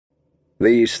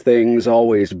"These things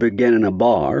always begin in a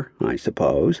bar, I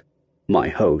suppose," my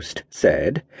host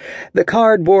said. The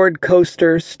cardboard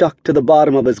coaster stuck to the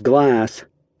bottom of his glass,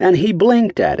 and he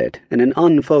blinked at it in an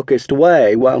unfocused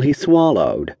way while he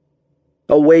swallowed.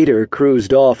 A waiter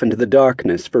cruised off into the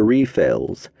darkness for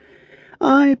refills.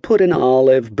 I put an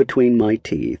olive between my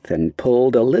teeth and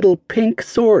pulled a little pink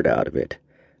sword out of it,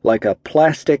 like a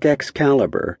plastic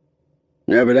Excalibur.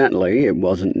 "Evidently, it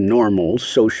wasn't normal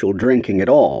social drinking at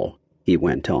all," he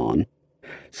went on.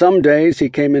 "Some days he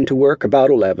came into work about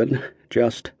 11,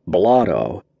 just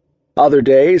blotto. Other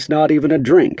days, not even a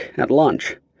drink at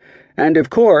lunch. And of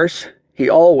course, he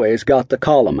always got the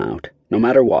column out, no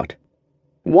matter what.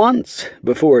 Once,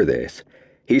 before this,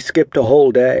 he skipped a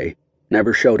whole day,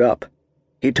 never showed up.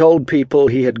 He told people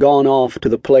he had gone off to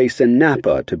the place in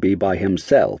Napa to be by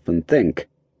himself and think.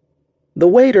 The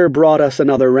waiter brought us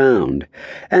another round,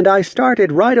 and I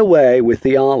started right away with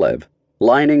the olive,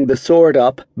 lining the sword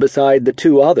up beside the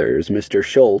two others Mr.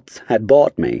 Schultz had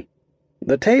bought me.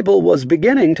 The table was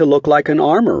beginning to look like an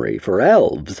armory for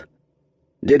elves.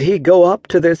 Did he go up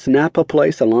to this Napa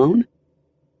place alone?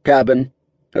 Cabin,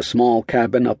 a small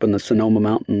cabin up in the Sonoma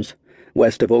Mountains,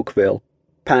 west of Oakville,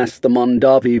 past the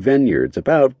Mondavi vineyards,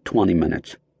 about 20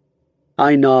 minutes.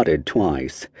 I nodded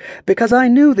twice, because I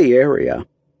knew the area,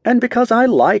 and because I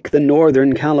like the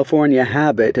Northern California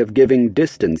habit of giving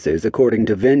distances according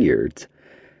to vineyards.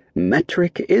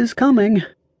 Metric is coming.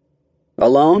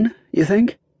 Alone, you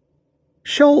think?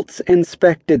 Schultz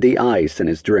inspected the ice in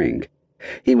his drink.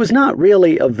 He was not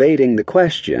really evading the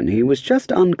question, he was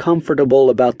just uncomfortable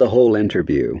about the whole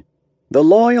interview. The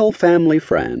loyal family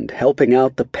friend helping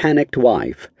out the panicked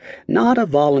wife, not a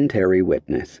voluntary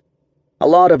witness. A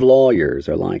lot of lawyers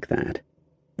are like that.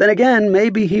 Then again,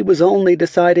 maybe he was only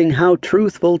deciding how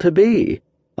truthful to be.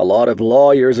 A lot of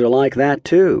lawyers are like that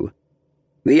too.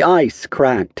 The ice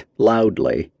cracked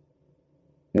loudly.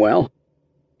 Well,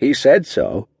 he said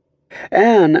so.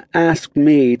 Anne asked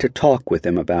me to talk with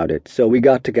him about it, so we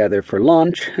got together for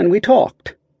lunch and we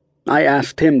talked. I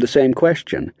asked him the same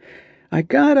question. I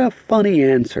got a funny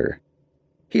answer.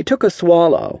 He took a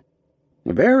swallow.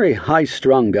 A very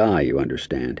high-strung guy, you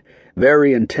understand.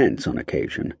 Very intense on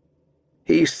occasion.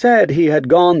 He said he had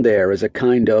gone there as a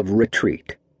kind of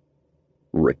retreat.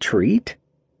 Retreat?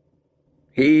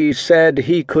 He said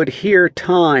he could hear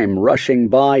time rushing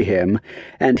by him,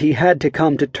 and he had to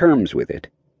come to terms with it.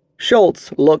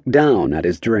 Schultz looked down at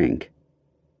his drink.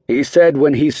 He said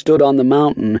when he stood on the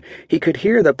mountain, he could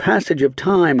hear the passage of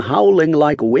time howling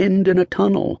like wind in a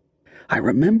tunnel. I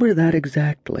remember that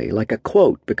exactly, like a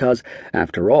quote, because,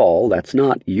 after all, that's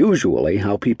not usually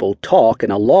how people talk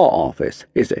in a law office,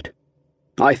 is it?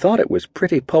 I thought it was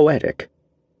pretty poetic.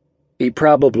 He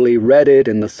probably read it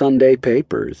in the Sunday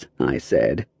papers, I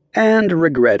said, and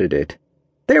regretted it.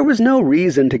 There was no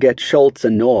reason to get Schultz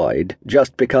annoyed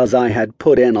just because I had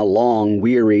put in a long,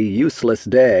 weary, useless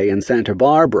day in Santa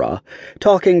Barbara,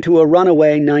 talking to a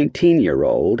runaway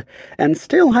 19-year-old, and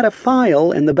still had a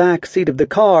file in the back seat of the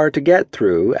car to get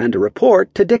through and a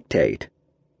report to dictate.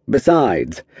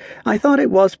 Besides, I thought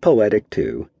it was poetic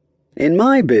too. In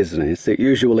my business, it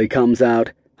usually comes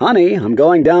out, "Honey, I'm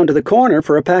going down to the corner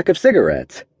for a pack of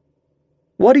cigarettes."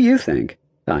 What do you think?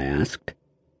 I asked.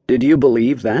 Did you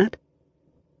believe that?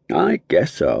 I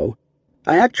guess so.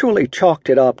 I actually chalked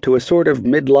it up to a sort of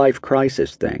midlife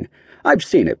crisis thing. I've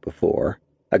seen it before.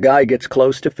 A guy gets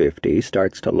close to 50,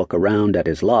 starts to look around at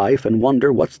his life and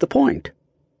wonder what's the point.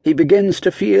 He begins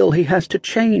to feel he has to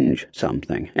change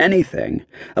something, anything,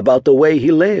 about the way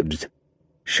he lives.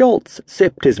 Schultz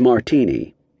sipped his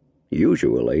martini.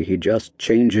 Usually he just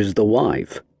changes the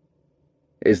wife.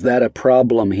 Is that a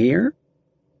problem here?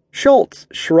 Schultz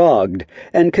shrugged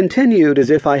and continued as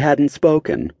if I hadn't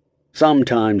spoken.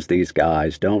 Sometimes these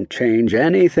guys don't change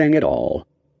anything at all,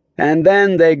 and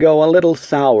then they go a little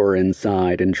sour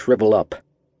inside and shrivel up.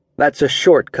 That's a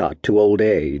shortcut to old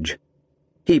age.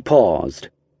 He paused.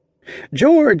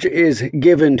 George is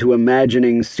given to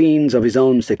imagining scenes of his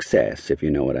own success, if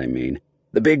you know what I mean.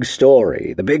 The big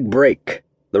story, the big break,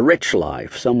 the rich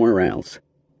life somewhere else.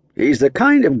 He's the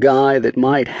kind of guy that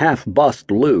might half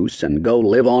bust loose and go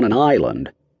live on an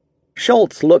island.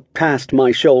 Schultz looked past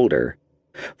my shoulder.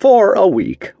 For a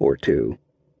week or two.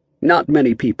 Not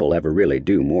many people ever really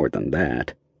do more than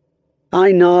that.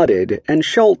 I nodded, and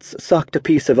Schultz sucked a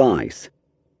piece of ice.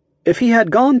 If he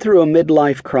had gone through a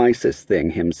midlife crisis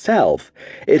thing himself,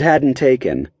 it hadn't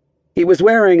taken. He was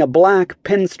wearing a black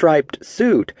pinstriped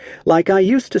suit like I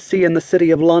used to see in the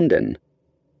City of London,